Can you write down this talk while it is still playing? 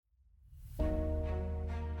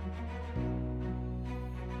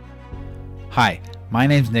Hi, my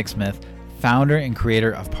name's Nick Smith, founder and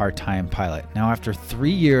creator of Part-Time Pilot. Now, after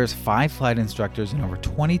 3 years, 5 flight instructors, and over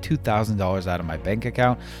 $22,000 out of my bank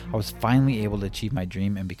account, I was finally able to achieve my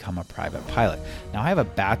dream and become a private pilot. Now, I have a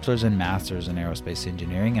bachelor's and master's in aerospace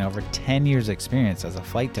engineering and over 10 years experience as a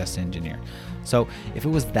flight test engineer. So if it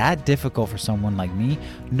was that difficult for someone like me,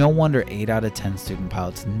 no wonder 8 out of 10 student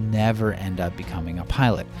pilots never end up becoming a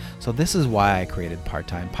pilot. So this is why I created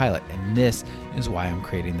Part-Time Pilot, and this is why I'm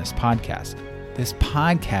creating this podcast. This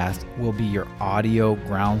podcast will be your audio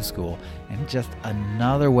ground school and just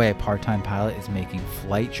another way Part-Time Pilot is making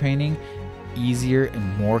flight training easier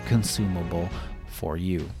and more consumable for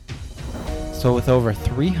you. So with over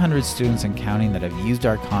 300 students and counting that have used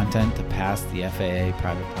our content to pass the FAA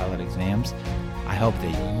private pilot exams, I hope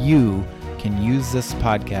that you can use this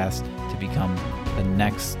podcast to become the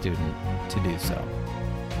next student to do so.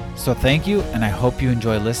 So thank you, and I hope you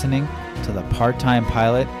enjoy listening to the Part-Time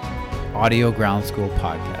Pilot Audio Ground School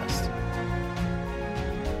podcast.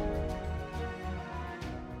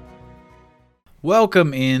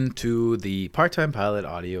 Welcome into the Part-Time Pilot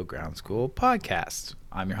Audio Ground School podcast.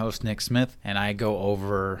 I'm your host, Nick Smith, and I go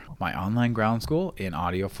over my online ground school in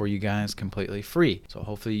audio for you guys completely free. So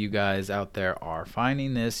hopefully you guys out there are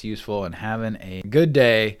finding this useful and having a good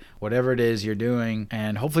day, whatever it is you're doing,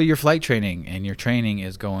 and hopefully your flight training and your training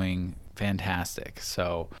is going fantastic.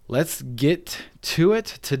 So let's get to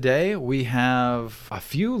it. Today we have a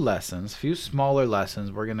few smaller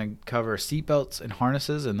lessons. We're going to cover seatbelts and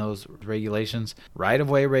harnesses and those regulations,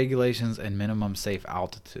 right-of-way regulations, and minimum safe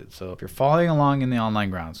altitude. So if you're following along in the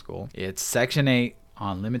online ground school, it's section 8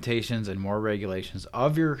 on limitations and more regulations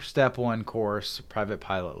of your step 1 course private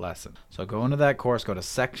pilot lesson. So go into that course, go to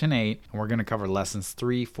section 8, and we're going to cover lessons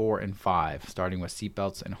 3, 4, and 5, starting with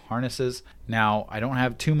seatbelts and harnesses. Now, I don't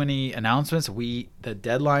have too many announcements. The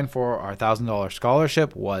deadline for our $1,000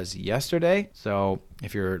 scholarship was yesterday. So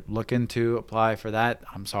if you're looking to apply for that,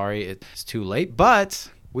 I'm sorry, it's too late, but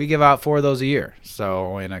we give out 4 of those a year.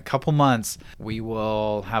 So in a couple months, we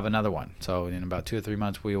will have another one. So in about 2 or 3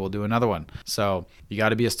 months, we will do another one. So you got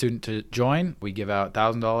to be a student to join. We give out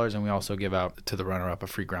 $1,000, and we also give out to the runner-up a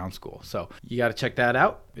free ground school. So you got to check that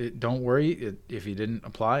out. Don't worry if you didn't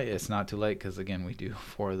apply. It's not too late because, again, we do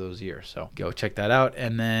 4 of those a year. So go check that out.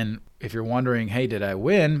 And then if you're wondering, hey, did I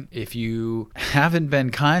win? If you haven't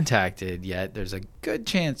been contacted yet, there's a good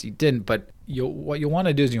chance you didn't. But what you want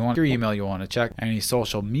to do is you want your email, you want to check any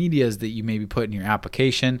social medias that you maybe put in your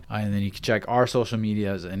application, and then you can check our social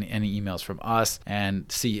medias and any emails from us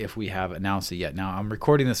and see if we have announced it yet. Now, I'm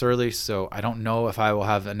recording this early, so I don't know if I will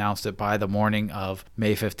have announced it by the morning of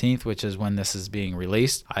May 15th, which is when this is being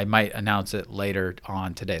released. I might announce it later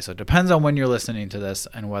on today. So it depends on when you're listening to this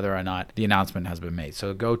and whether or not the announcement has been made.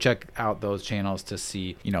 So go check out those channels to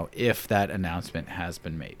see, if that announcement has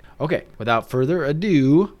been made. Okay, without further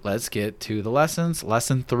ado, let's get to the lessons.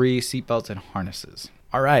 Lesson 3, seatbelts and harnesses.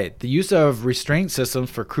 All right, the use of restraint systems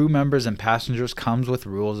for crew members and passengers comes with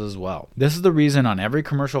rules as well. This is the reason on every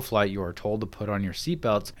commercial flight you are told to put on your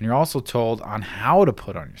seatbelts, and you're also told on how to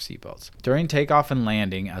put on your seatbelts. During takeoff and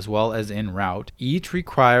landing, as well as en route, each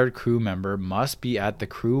required crew member must be at the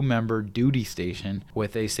crew member duty station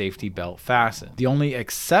with a safety belt fastened. The only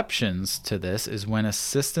exceptions to this is when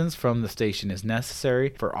assistance from the station is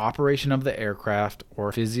necessary for operation of the aircraft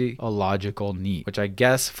or physiological need, which I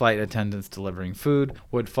guess flight attendants delivering food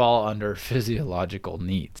would fall under physiological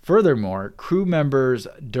needs. Furthermore, crew members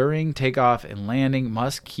during takeoff and landing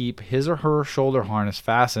must keep his or her shoulder harness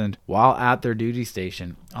fastened while at their duty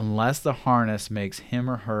station, unless the harness makes him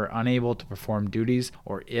or her unable to perform duties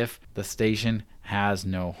or if the station has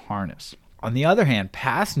no harness. On the other hand,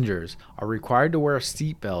 passengers are required to wear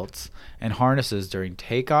seatbelts and harnesses during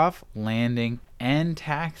takeoff, landing, and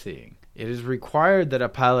taxiing. It is required that a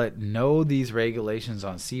pilot know these regulations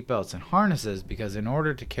on seatbelts and harnesses because in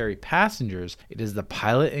order to carry passengers, it is the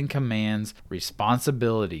pilot in command's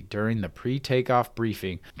responsibility during the pre-takeoff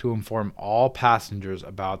briefing to inform all passengers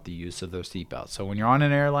about the use of their seatbelts. So when you're on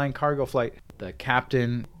an airline cargo flight, the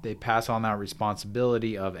captain, they pass on that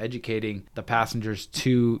responsibility of educating the passengers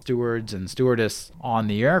to stewards and stewardess on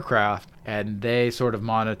the aircraft, and they sort of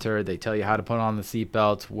monitor. They tell you how to put on the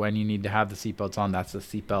seatbelts, when you need to have the seatbelts on. That's the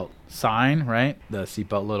seatbelt sign, right? The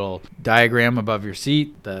seatbelt little diagram above your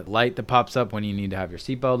seat, the light that pops up when you need to have your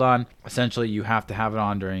seatbelt on. Essentially, you have to have it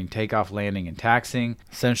on during takeoff, landing, and taxiing.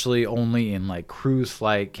 Essentially, only in like cruise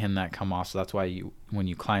flight can that come off. So that's why when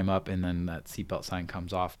you climb up and then that seatbelt sign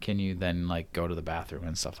comes off, can you then like go to the bathroom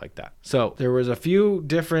and stuff like that. So there was a few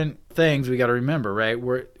different things we got to remember, right?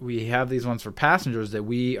 We have these ones for passengers that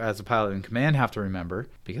we as a pilot in command have to remember,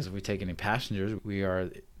 because if we take any passengers, we are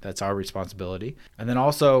That's our responsibility. And then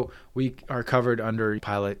also we are covered under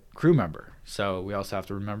pilot crew member. So we also have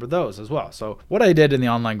to remember those as well. So what I did in the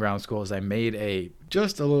online ground school is I made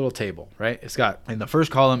just a little table, right? It's got, in the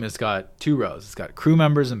first column, it's got 2 rows. It's got crew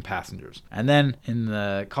members and passengers. And then in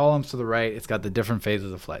the columns to the right, it's got the different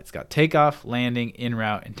phases of flight. It's got takeoff, landing, en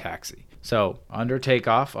route, and taxi. So under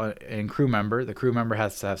takeoff and crew member, the crew member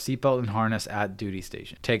has to have seatbelt and harness at duty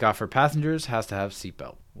station. Takeoff for passengers has to have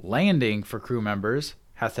seatbelt. Landing for crew members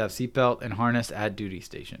has to have seatbelt and harness at duty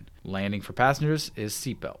station. Landing for passengers is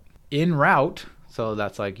seatbelt. En route, so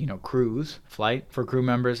that's like, cruise, flight for crew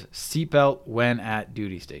members, seatbelt when at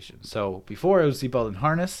duty station. So before it was seatbelt and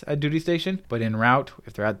harness at duty station, but en route,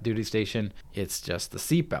 if they're at the duty station, it's just the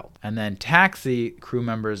seatbelt. And then taxi crew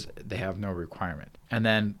members, they have no requirement. And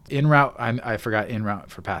then en route, I forgot en route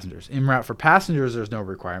for passengers. En route for passengers, there's no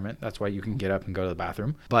requirement. That's why you can get up and go to the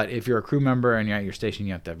bathroom. But if you're a crew member and you're at your station,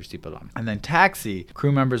 you have to have your seatbelt on. And then taxi,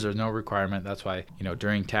 crew members, there's no requirement. That's why,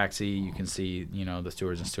 during taxi, you can see, the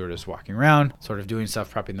stewards and stewardess walking around, sort of doing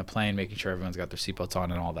stuff, prepping the plane, making sure everyone's got their seatbelts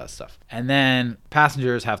on and all that stuff. And then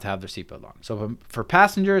passengers have to have their seatbelt on. So for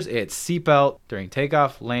passengers, it's seatbelt during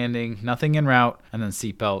takeoff, landing, nothing en route, and then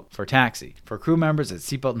seatbelt for taxi. For crew members, it's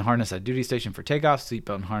seatbelt and harness at duty station for takeoff,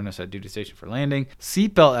 seatbelt and harness at duty station for landing,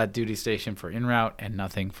 seatbelt at duty station for en route, and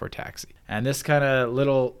nothing for taxi. And this kind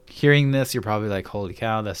of hearing this, you're probably like, holy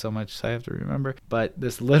cow, that's so much I have to remember. But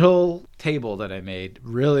this little table that I made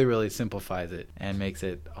really, really simplifies it and makes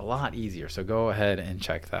it a lot easier. So go ahead and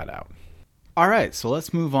check that out. All right, so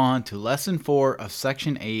let's move on to lesson 4 of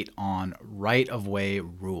section 8 on right-of-way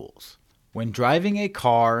rules. When driving a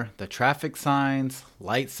car, the traffic signs,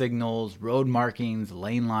 light signals, road markings,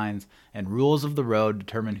 lane lines, and rules of the road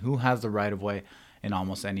determine who has the right-of-way in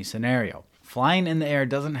almost any scenario. Flying in the air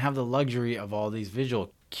doesn't have the luxury of all these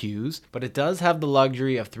visual cues, but it does have the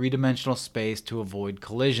luxury of 3-dimensional space to avoid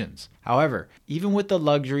collisions. However, even with the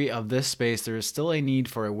luxury of this space, there is still a need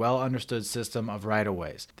for a well-understood system of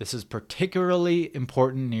right-of-ways. This is particularly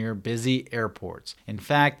important near busy airports. In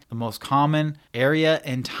fact, the most common area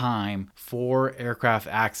and time for aircraft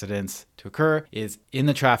accidents to occur is in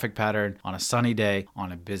the traffic pattern on a sunny day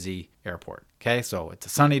on a busy airport. Okay, so it's a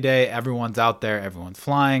sunny day, everyone's out there, everyone's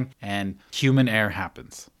flying, and human error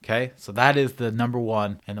happens. Okay, so that is the number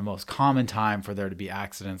one and the most common time for there to be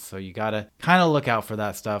accidents. So you gotta kind of look out for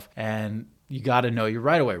that stuff, and you got to know your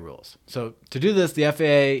right-of-way rules. So to do this, the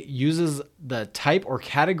FAA uses the type or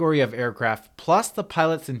category of aircraft plus the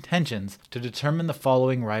pilot's intentions to determine the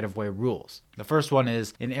following right-of-way rules. The first one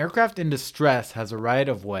is an aircraft in distress has a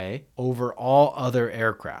right-of-way over all other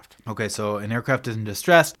aircraft. Okay, so an aircraft in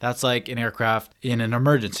distress, that's like an aircraft in an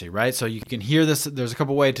emergency, right? So you can hear this. There's a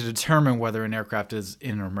couple ways to determine whether an aircraft is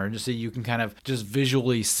in an emergency. You can kind of just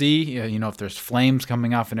visually see, if there's flames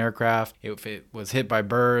coming off an aircraft, if it was hit by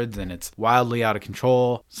birds and it's wildly out of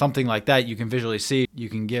control, something like that, you can visually see. You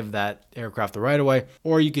can give that aircraft the right-of-way,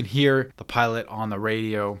 or you can hear the pilot on the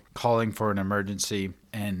radio calling for an emergency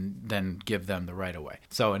and then give them the right-of-way.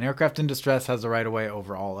 So an aircraft in distress has the right-of-way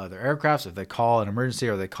over all other aircrafts. If they call an emergency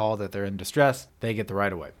or they call that they're in distress, they get the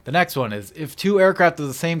right-of-way. The next one is if 2 aircraft of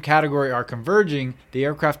the same category are converging, the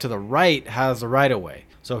aircraft to the right has the right-of-way.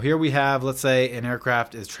 So here we have, let's say an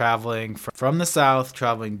aircraft is traveling from the south,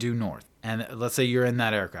 traveling due north. And let's say you're in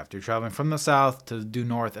that aircraft. You're traveling from the south to due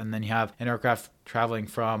north, and then you have an aircraft traveling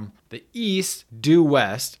from the east due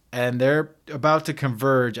west, and they're about to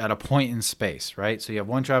converge at a point in space, right? So you have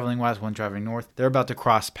one traveling west, one traveling north. They're about to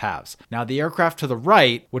cross paths. Now, the aircraft to the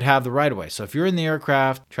right would have the right-of-way. So if you're in the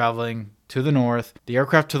aircraft traveling to the north, the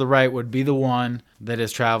aircraft to the right would be the one that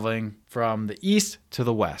is traveling from the east to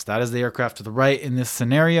the west. That is the aircraft to the right in this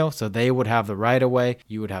scenario, so they would have the right-of-way.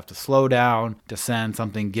 You would have to slow down, descend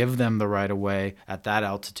something, give them the right-of-way at that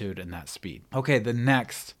altitude and that speed. Okay, the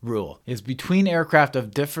next rule is between aircraft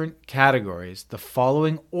of different categories, the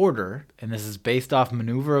following order, and this is based off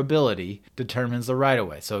maneuverability, determines the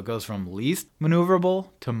right-of-way. So it goes from least maneuverable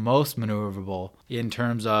to most maneuverable in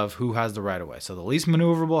terms of who has the right-of-way. So the least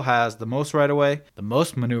maneuverable has the most right-of-way, the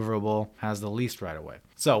most maneuverable has the least right-of-way.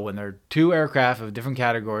 So when there are 2 aircraft of different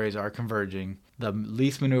categories are converging, the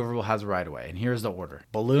least maneuverable has a right-of-way. And here's the order: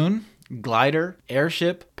 balloon, glider,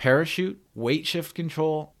 airship, parachute, weight shift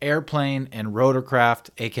control, airplane, and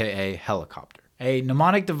rotorcraft, aka helicopter. A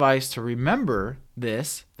mnemonic device to remember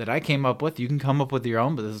this that I came up with, you can come up with your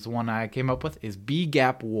own, but this is the one I came up with, is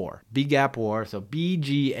B-gap war. B-gap war, so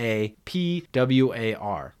B-G-A-P-W-A-R.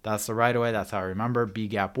 That's the right-of-way, that's how I remember,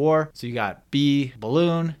 B-gap war. So you got B,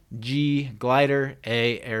 balloon, G, glider,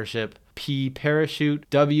 A, airship, P, parachute,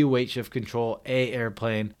 W, weight shift control, A,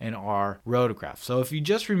 airplane, and R, rotorcraft. So if you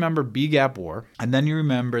just remember B, gap, or, and then you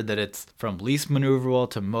remember that it's from least maneuverable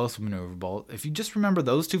to most maneuverable, if you just remember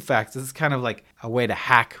those two facts, this is kind of like a way to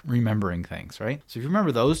hack remembering things, right? So if you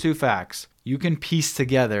remember those two facts, you can piece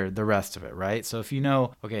together the rest of it, right? So if you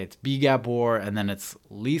know, okay, it's B, gap, or, and then it's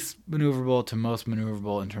least maneuverable to most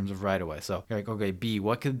maneuverable in terms of right of way. So you're like, okay, B,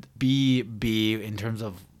 what could B be in terms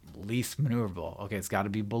of least maneuverable? Okay, it's got to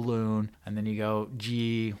be balloon. And then you go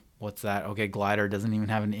G, what's that? Okay, glider doesn't even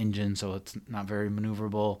have an engine, so it's not very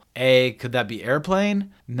maneuverable. A, could that be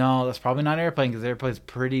airplane? No, that's probably not airplane because airplane's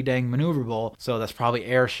pretty dang maneuverable, so that's probably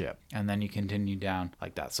airship. And then you continue down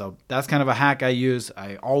like that. So that's kind of a hack I use.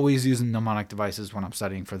 I always use mnemonic devices when I'm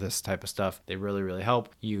studying for this type of stuff. They really, really help.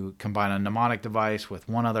 You combine a mnemonic device with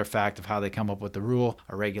one other fact of how they come up with the rule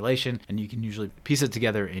or regulation, and you can usually piece it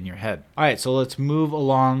together in your head. All right, so let's move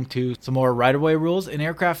along to some more right-of-way rules. An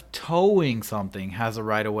aircraft towing something has a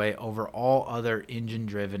right-of-way over all other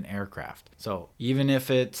engine-driven aircraft. So even if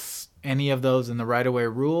it's any of those in the right-of-way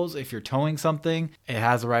rules, if you're towing something, it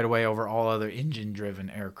has a right-of-way over all other engine-driven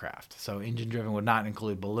aircraft. So engine-driven would not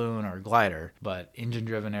include balloon or glider, but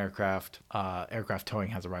engine-driven aircraft towing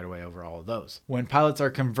has a right-of-way over all of those. When pilots are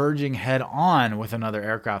converging head-on with another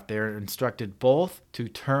aircraft, they're instructed both to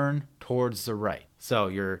turn towards the right. So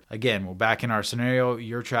we're back in our scenario,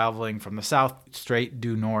 you're traveling from the south straight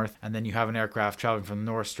due north, and then you have an aircraft traveling from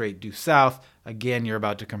the north straight due south. Again, you're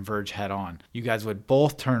about to converge head on. You guys would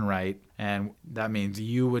both turn right, and that means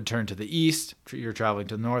you would turn to the east. You're traveling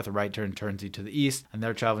to the north, a right turn turns you to the east, and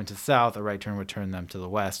they're traveling to the south, a right turn would turn them to the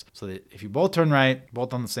west. So that if you both turn right,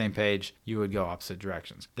 both on the same page, you would go opposite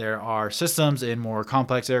directions. There are systems in more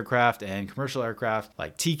complex aircraft and commercial aircraft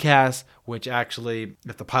like TCAS, which actually,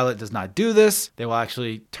 if the pilot does not do this, they will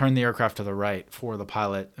actually turn the aircraft to the right for the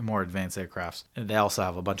pilot in more advanced aircrafts. And they also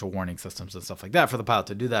have a bunch of warning systems and stuff like that for the pilot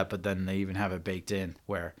to do that, but then they even have it baked in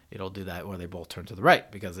where it'll do that where they both turn to the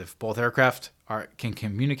right, because if both aircraft can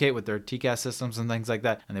communicate with their TCAS systems and things like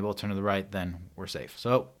that, and they both turn to the right, then we're safe.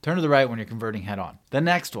 So turn to the right when you're converting head on. The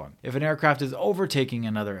next one, if an aircraft is overtaking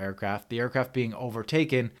another aircraft, the aircraft being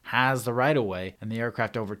overtaken has the right of way, and the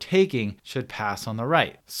aircraft overtaking should pass on the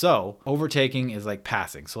right. So overtaking is like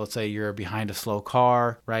passing. So let's say you're behind a slow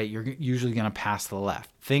car, right? You're usually going to pass to the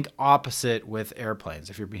left. Think opposite with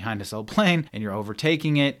airplanes. If you're behind a slow plane and you're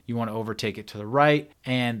overtaking it, you want to overtake it to the right,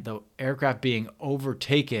 and the aircraft being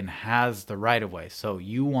overtaken has the right of way. So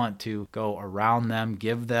you want to go around them,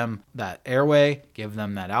 give them that airway, give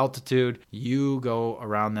them that altitude. You go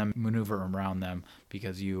around them, maneuver around them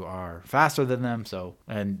because you are faster than them.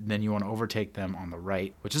 And then you want to overtake them on the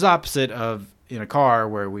right, which is opposite of in a car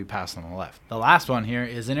where we pass on the left. The last one here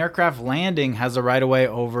is an aircraft landing has a right of way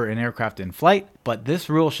over an aircraft in flight, but this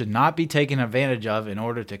rule should not be taken advantage of in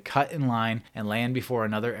order to cut in line and land before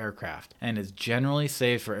another aircraft, and is generally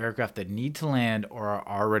saved for aircraft that need to land or are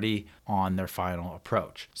already on their final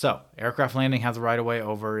approach. So aircraft landing has a right of way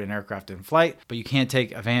over an aircraft in flight, but you can't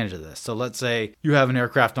take advantage of this. So let's say you have an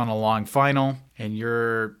aircraft on a long final and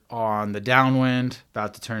you're on the downwind,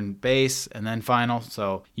 about to turn base and then final.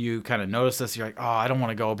 So you kind of notice this. You're like, oh, I don't want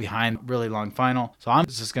to go behind really long final. So I'm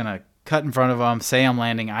just going to cut in front of them, say I'm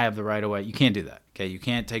landing, I have the right of way. You can't do that. Okay, you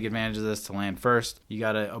can't take advantage of this to land first. You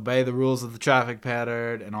got to obey the rules of the traffic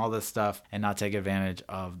pattern and all this stuff and not take advantage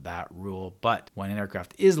of that rule. But when an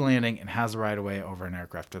aircraft is landing, it has the right of way over an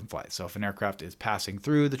aircraft in flight. So if an aircraft is passing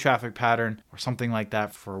through the traffic pattern or something like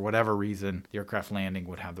that, for whatever reason, the aircraft landing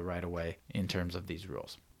would have the right of way in terms of these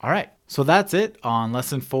rules. All right, so that's it on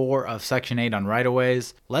Lesson 4 of Section 8 on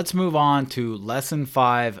right-of-ways. Let's move on to Lesson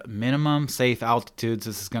 5, minimum safe altitudes.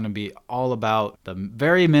 This is going to be all about the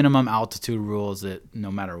very minimum altitude rules that no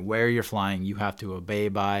matter where you're flying, you have to obey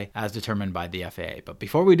by as determined by the FAA. But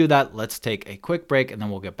before we do that, let's take a quick break and then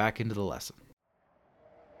we'll get back into the lesson.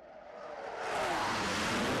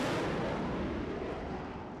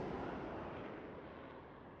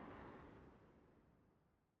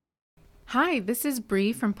 Hi, this is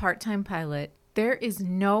Bree from Part-Time Pilot. There is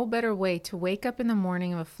no better way to wake up in the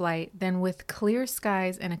morning of a flight than with clear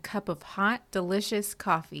skies and a cup of hot, delicious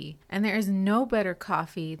coffee. And there is no better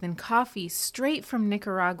coffee than coffee straight from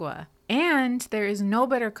Nicaragua. And there is no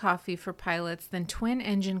better coffee for pilots than twin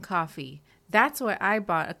engine coffee. That's why I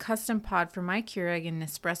bought a custom pod for my Keurig and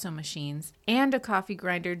Nespresso machines and a coffee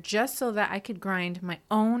grinder just so that I could grind my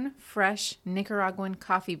own fresh Nicaraguan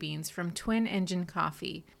coffee beans from Twin Engine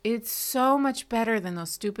Coffee. It's so much better than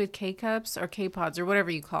those stupid K-Cups or K-Pods or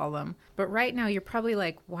whatever you call them. But right now you're probably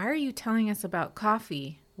like, why are you telling us about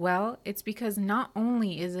coffee? Well, it's because not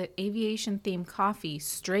only is it aviation-themed coffee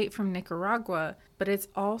straight from Nicaragua, but it's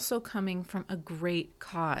also coming from a great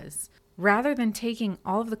cause. Rather than taking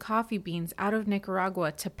all of the coffee beans out of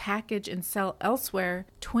Nicaragua to package and sell elsewhere,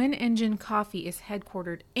 Twin Engine Coffee is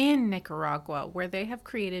headquartered in Nicaragua, where they have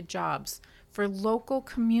created jobs for local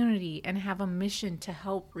community and have a mission to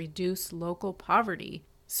help reduce local poverty.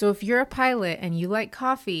 So if you're a pilot and you like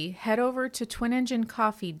coffee, head over to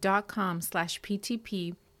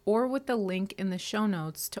twinenginecoffee.com/PTP or with the link in the show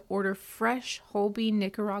notes to order fresh whole bean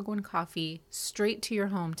Nicaraguan coffee straight to your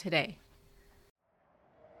home today.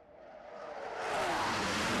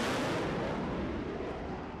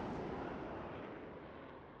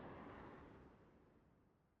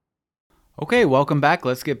 Okay, welcome back.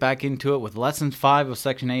 Let's get back into it with Lesson 5 of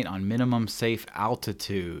Section 8 on minimum safe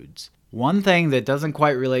altitudes. One thing that doesn't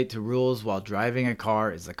quite relate to rules while driving a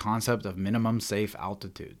car is the concept of minimum safe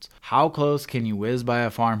altitudes. How close can you whiz by a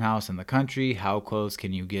farmhouse in the country? How close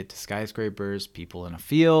can you get to skyscrapers, people in a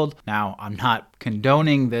field? Now, I'm not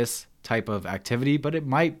condoning this type of activity, but you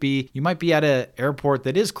might be at an airport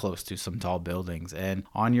that is close to some tall buildings, and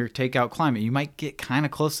on your takeout climate you might get kind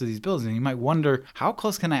of close to these buildings, and you might wonder, how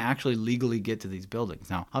close can I actually legally get to these buildings?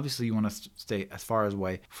 Now obviously you want to stay as far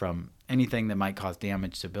away from anything that might cause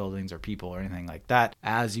damage to buildings or people or anything like that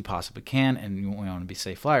as you possibly can, and you want to be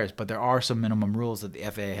safe flyers. But there are some minimum rules that the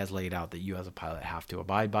FAA has laid out that you as a pilot have to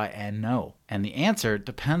abide by and know. And the answer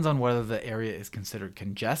depends on whether the area is considered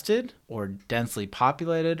congested or densely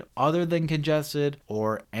populated, other than congested,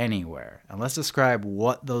 or anywhere. And let's describe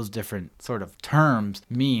what those different sort of terms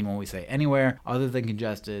mean when we say anywhere, other than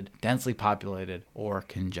congested, densely populated, or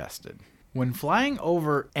congested. When flying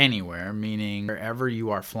over anywhere, meaning wherever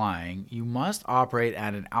you are flying, you must operate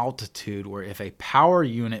at an altitude where if a power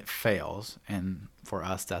unit fails, and for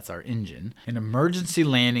us that's our engine, an emergency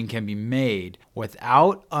landing can be made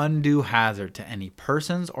without undue hazard to any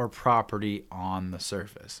persons or property on the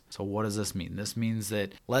surface. So what does this mean? This means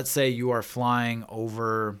that, let's say you are flying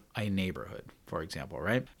over a neighborhood, for example,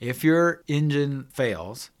 right? If your engine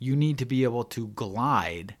fails, you need to be able to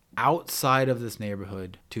glide outside of this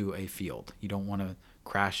neighborhood to a field. You don't want to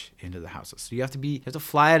crash into the houses. So you have to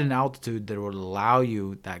fly at an altitude that would allow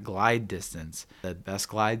you that glide distance, that best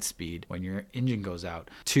glide speed when your engine goes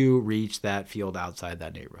out, to reach that field outside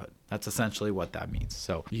that neighborhood. That's essentially what that means.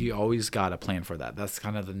 So you always got to plan for that. That's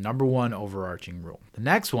kind of the number one overarching rule. The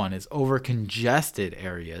next one is over congested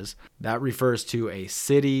areas. That refers to a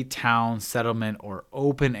city, town, settlement, or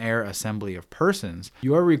open air assembly of persons.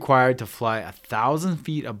 You are required to fly 1,000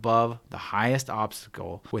 feet above the highest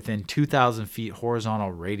obstacle within 2,000 feet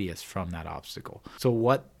horizontal radius from that obstacle. So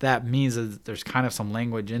what that means is there's kind of some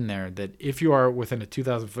language in there that if you are within a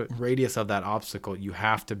 2,000 foot radius of that obstacle, you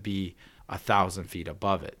have to be 1,000 feet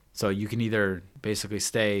above it. So you can either basically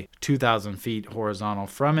stay 2,000 feet horizontal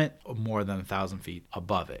from it or more than 1,000 feet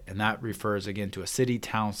above it. And that refers again to a city,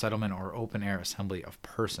 town, settlement, or open air assembly of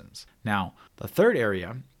persons. Now, the third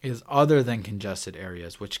area is other than congested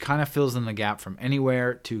areas, which kind of fills in the gap from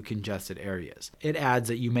anywhere to congested areas. It adds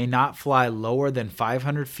that you may not fly lower than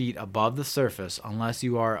 500 feet above the surface unless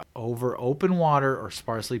you are over open water or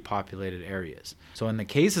sparsely populated areas. So in the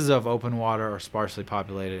cases of open water or sparsely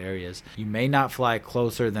populated areas, you may not fly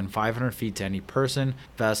closer than 500 feet to any person,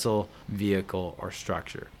 vessel, vehicle, or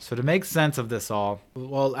structure. So to make sense of this all,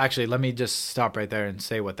 well, actually, let me just stop right there and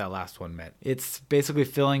say what that last one meant. It's basically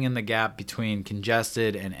filling in the gap between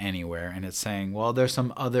congested and anywhere, and it's saying, well, there's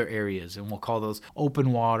some other areas, and we'll call those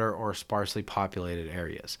open water or sparsely populated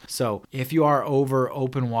areas. So if you are over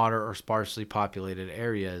open water or sparsely populated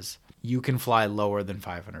areas, you can fly lower than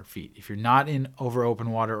 500 feet. If you're not in over open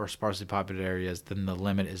water or sparsely populated areas, then the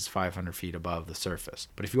limit is 500 feet above the surface.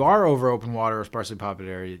 But if you are over open water or sparsely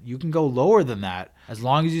populated area, you can go lower than that as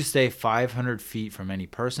long as you stay 500 feet from any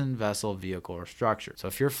person, vessel, vehicle, or structure. So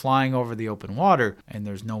if you're flying over the open water and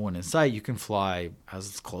there's no one in sight, you can fly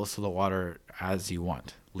as close to the water as you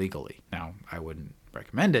want legally. Now, I wouldn't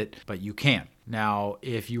recommend it, but you can. Now,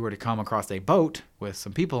 if you were to come across a boat with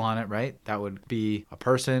some people on it, right, that would be a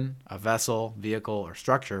person, a vessel, vehicle, or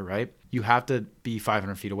structure, right? You have to be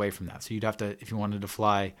 500 feet away from that. So you'd have to, if you wanted to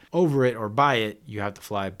fly over it or by it, you have to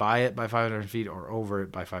fly by it by 500 feet or over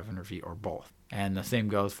it by 500 feet or both. And the same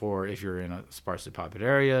goes for if you're in a sparsely populated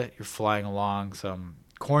area, you're flying along some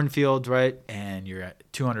cornfields, right? And you're at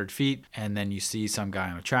 200 feet, and then you see some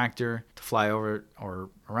guy on a tractor. To fly over or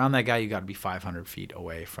around that guy, you got to be 500 feet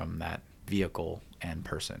away from that vehicle and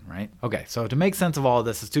person, right? Okay, so to make sense of all of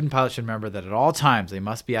this, a student pilot should remember that at all times they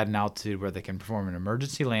must be at an altitude where they can perform an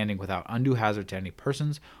emergency landing without undue hazard to any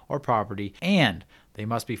persons or property, and they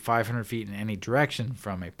must be 500 feet in any direction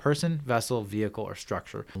from a person, vessel, vehicle, or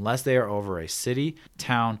structure. Unless they are over a city,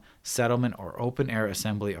 town, settlement, or open air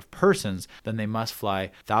assembly of persons, then they must fly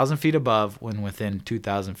 1,000 feet above when within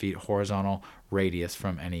 2,000 feet horizontal radius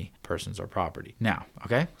from any persons or property. Now,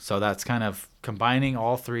 okay, so that's kind of combining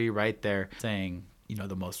all three right there, saying,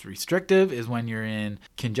 the most restrictive is when you're in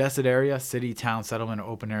congested area, city, town, settlement, or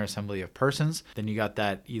open air assembly of persons. Then you got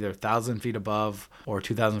that either 1,000 feet above or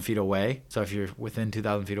 2,000 feet away. So if you're within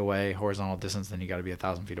 2,000 feet away, horizontal distance, then you got to be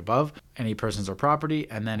 1,000 feet above any persons or property.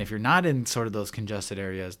 And then if you're not in sort of those congested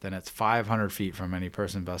areas, then it's 500 feet from any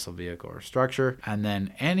person, vessel, vehicle, or structure. And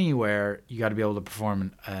then anywhere, you got to be able to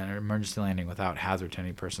perform an emergency landing without hazard to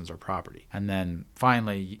any persons or property. And then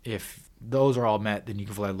finally, if those are all met, then you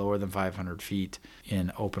can fly lower than 500 feet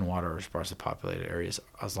in open water or sparsely populated areas,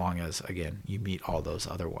 as long as, again, you meet all those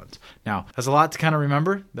other ones. Now, there's a lot to kind of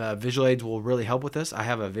remember. The visual aids will really help with this. I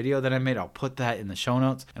have a video that I made. I'll put that in the show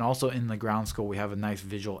notes. And also in the ground school, we have a nice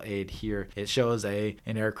visual aid here. It shows an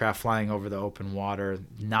aircraft flying over the open water,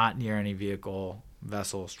 not near any vehicle,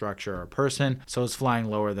 vessel, structure, or person, so it's flying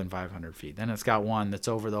lower than 500 feet. Then it's got one that's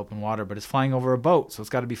over the open water, but it's flying over a boat, so it's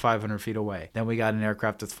got to be 500 feet away. Then we got an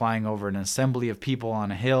aircraft that's flying over an assembly of people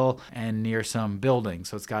on a hill and near some buildings,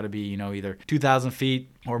 so it's got to be, either 2,000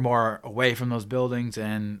 feet or more away from those buildings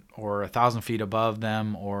or 1,000 feet above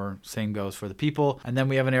them, or same goes for the people. And then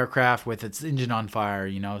we have an aircraft with its engine on fire,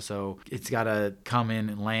 so it's got to come in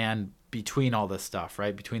and land between all this stuff,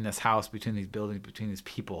 right? Between this house, between these buildings, between these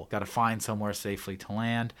people. Got to find somewhere safely to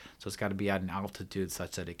land. So it's got to be at an altitude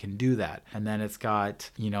such that it can do that. And then it's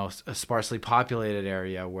got, a sparsely populated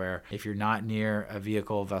area where if you're not near a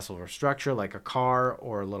vehicle, vessel, or structure, like a car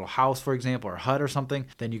or a little house, for example, or a hut or something,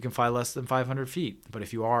 then you can fly less than 500 feet. But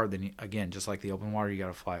if you are, then again, just like the open water, you got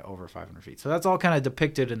to fly over 500 feet. So that's all kind of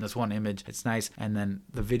depicted in this one image. It's nice. And then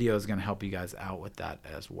the video is going to help you guys out with that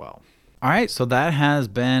as well. All right, so that has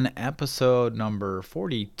been episode number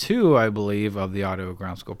 42, I believe, of the Audio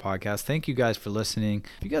Ground School podcast. Thank you guys for listening.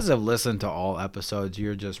 If you guys have listened to all episodes,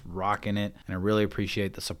 you're just rocking it, and I really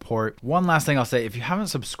appreciate the support. One last thing I'll say, if you haven't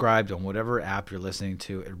subscribed on whatever app you're listening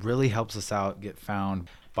to, it really helps us out get found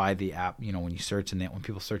by the app. When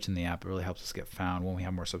people search in the app, it really helps us get found when we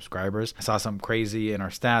have more subscribers. I saw something crazy in our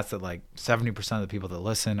stats that like 70% of the people that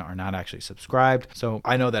listen are not actually subscribed. So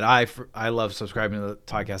I know that I love subscribing to the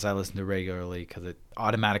podcast I listen to regularly because it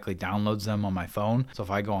automatically downloads them on my phone. So if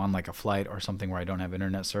I go on like a flight or something where I don't have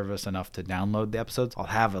internet service enough to download the episodes, I'll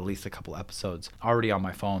have at least a couple episodes already on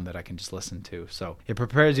my phone that I can just listen to. So it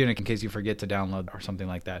prepares you in case you forget to download or something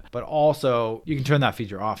like that. But also you can turn that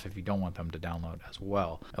feature off if you don't want them to download as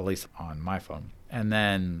well, at least on my phone. And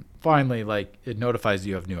then finally, it notifies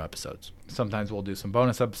you of new episodes. Sometimes we'll do some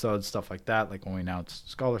bonus episodes, stuff like that, like when we announce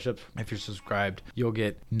scholarships. If you're subscribed, you'll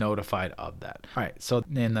get notified of that. All right, so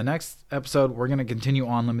in the next episode, we're going to continue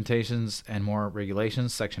on limitations and more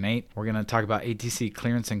regulations, Section 8. We're going to talk about ATC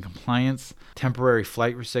clearance and compliance, temporary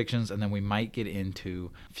flight restrictions, and then we might get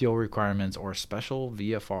into fuel requirements or special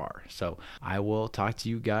VFR. So I will talk to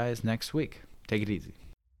you guys next week. Take it easy.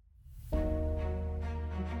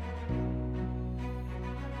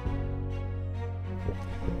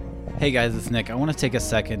 Hey guys, it's Nick. I want to take a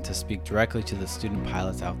second to speak directly to the student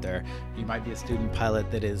pilots out there. You might be a student pilot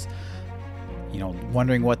that is,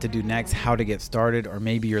 wondering what to do next, how to get started, or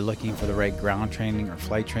maybe you're looking for the right ground training or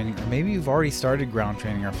flight training, or maybe you've already started ground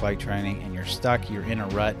training or flight training and you're stuck, you're in a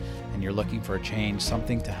rut, and you're looking for a change,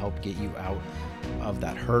 something to help get you out of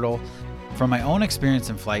that hurdle. From my own experience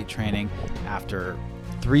in flight training, after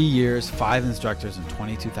 3 years, 5 instructors, and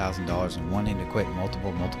 $22,000 and wanting to quit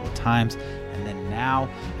multiple times. And then now,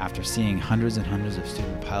 after seeing hundreds and hundreds of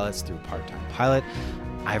student pilots through Part-Time Pilot,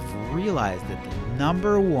 I've realized that the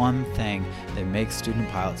number one thing that makes student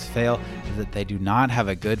pilots fail is that they do not have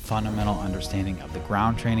a good fundamental understanding of the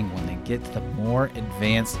ground training when they get to the more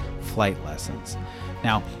advanced flight lessons.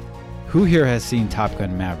 Now, who here has seen Top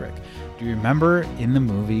Gun Maverick? Do you remember in the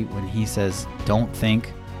movie when he says, "Don't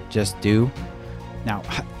think, just do"? Now,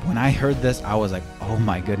 when I heard this, I was like, oh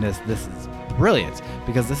my goodness, this is brilliant,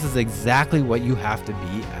 because this is exactly what you have to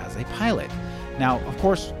be as a pilot. Now, of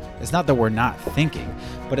course, it's not that we're not thinking,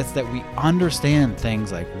 but it's that we understand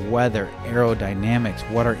things like weather, aerodynamics,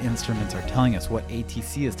 what our instruments are telling us, what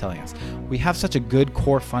ATC is telling us. We have such a good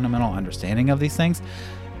core fundamental understanding of these things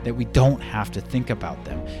that we don't have to think about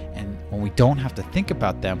them. And when we don't have to think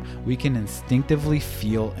about them, we can instinctively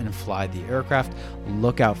feel and fly the aircraft,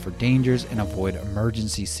 look out for dangers, and avoid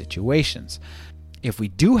emergency situations. If we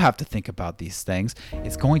do have to think about these things,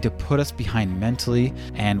 it's going to put us behind mentally,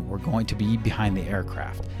 and we're going to be behind the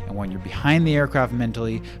aircraft. And when you're behind the aircraft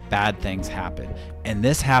mentally, bad things happen. And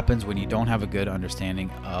this happens when you don't have a good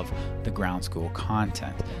understanding of the ground school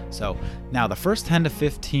content. So now the first 10 to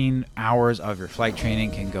 15 hours of your flight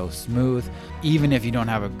training can go smooth, even if you don't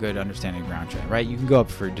have a good understanding of ground training, right? You can go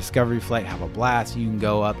up for a discovery flight, have a blast. You can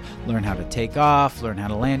go up, learn how to take off, learn how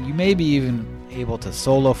to land. You may be even able to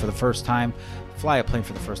solo for the first time, fly a plane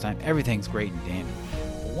for the first time. Everything's great and dandy.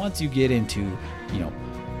 But once you get into,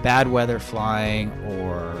 bad weather flying,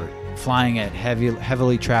 or flying at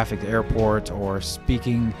heavily trafficked airports, or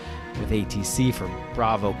speaking with ATC for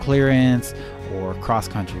Bravo clearance, or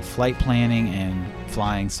cross-country flight planning and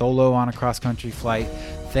flying solo on a cross-country flight,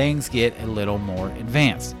 things get a little more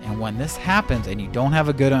advanced. And when this happens and you don't have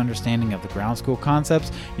a good understanding of the ground school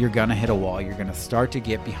concepts, you're going to hit a wall. You're going to start to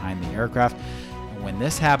get behind the aircraft. And when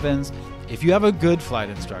this happens, if you have a good flight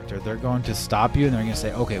instructor, they're going to stop you and they're going to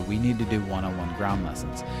say, okay, we need to do one-on-one ground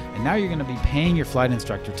lessons. And now you're going to be paying your flight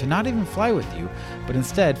instructor to not even fly with you, but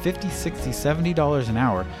instead $50, $60, $70 an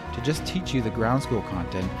hour to just teach you the ground school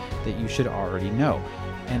content that you should already know.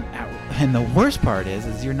 And the worst part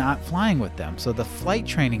is you're not flying with them. So the flight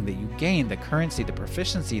training that you gained, the currency, the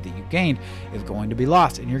proficiency that you gained is going to be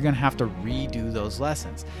lost, and you're going to have to redo those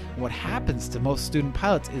lessons. What happens to most student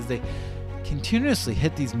pilots is they continuously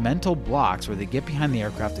hit these mental blocks where they get behind the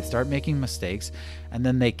aircraft, they start making mistakes, and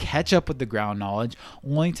then they catch up with the ground knowledge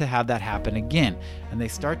only to have that happen again. And they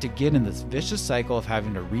start to get in this vicious cycle of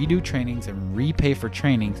having to redo trainings and repay for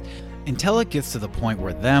trainings until it gets to the point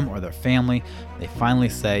where them or their family, they finally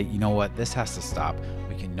say, you know what, this has to stop.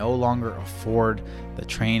 We can no longer afford the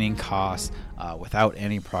training costs without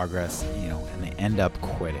any progress, and they end up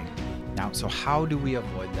quitting. Now, so how do we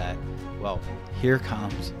avoid that? Well, here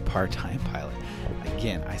comes part-time pilot.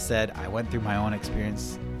 Again, I said I went through my own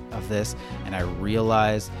experience of this, and I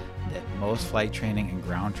realized that most flight training and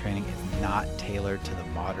ground training is not tailored to the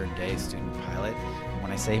modern day student pilot. And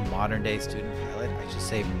when I say modern day student pilot, I should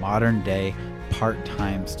say modern day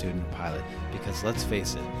part-time student pilot, because let's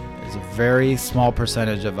face it, there's a very small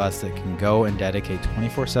percentage of us that can go and dedicate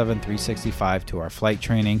 24/7, 365 to our flight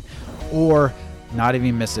training, or not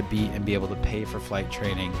even miss a beat and be able to pay for flight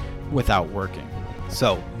training without working.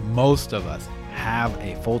 So most of us have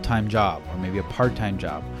a full-time job or maybe a part-time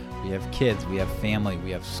job. We have kids, we have family,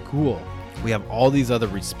 we have school, we have all these other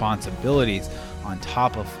responsibilities on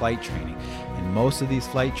top of flight training. And most of these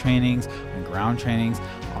flight trainings and ground trainings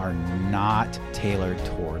are not tailored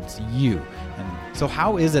towards you. And so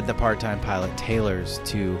how is it the part-time pilot tailors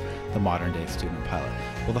to the modern day student pilot?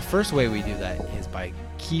 Well, the first way we do that is by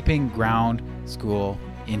keeping ground school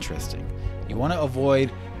interesting. You want to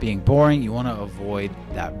avoid being boring. You want to avoid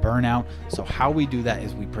that burnout. So how we do that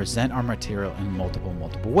is we present our material in multiple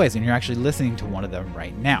ways. And you're actually listening to one of them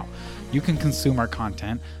right now. You can consume our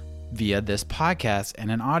content via this podcast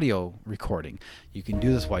and an audio recording. You can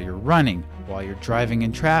do this while you're running, while you're driving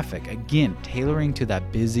in traffic. Again, tailoring to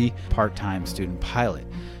that busy part-time student pilot.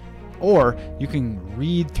 Or you can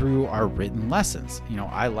read through our written lessons.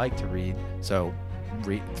 I like to read, so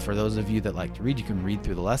for those of you that like to read, you can read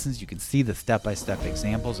through the lessons. You can see the step-by-step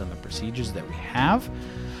examples and the procedures that we have.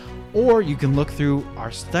 Or you can look through our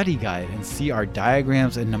study guide and see our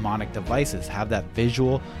diagrams and mnemonic devices, have that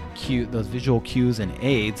those visual cues and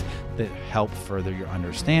aids that help further your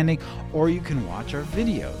understanding. Or you can watch our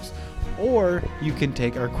videos. Or you can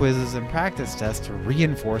take our quizzes and practice tests to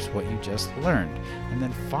reinforce what you just learned. And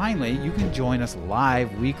then finally, you can join us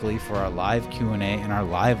live weekly for our live Q&A and our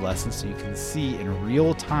live lessons, so you can see in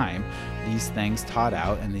real time these things taught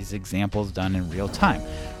out and these examples done in real time.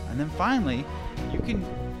 And then finally, you can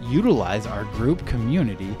utilize our group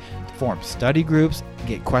community to form study groups,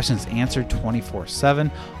 get questions answered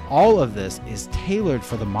 24/7. All of this is tailored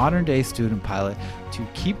for the modern day student pilot to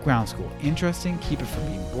keep ground school interesting, keep it from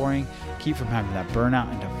being boring, keep from having that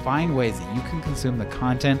burnout, and to find ways that you can consume the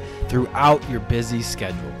content throughout your busy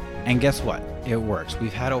schedule. And guess what? It works.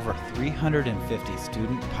 We've had over 350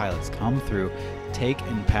 student pilots come through, take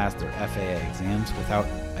and pass their FAA exams without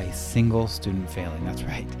a single student failing. That's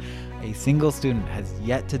right. A single student has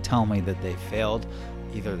yet to tell me that they failed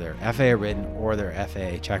either their FAA written or their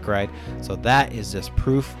FAA check ride. So that is just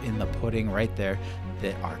proof in the pudding right there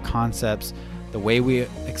that our concepts, the way we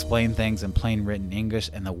explain things in plain written English,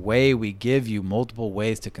 and the way we give you multiple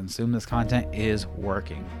ways to consume this content is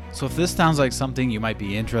working. So if this sounds like something you might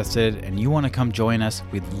be interested and you want to come join us,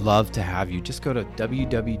 we'd love to have you. Just go to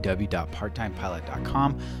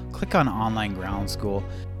www.parttimepilot.com, click on Online Ground School,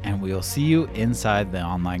 and we'll see you inside the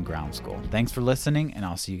Online Ground School. Thanks for listening, and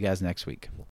I'll see you guys next week.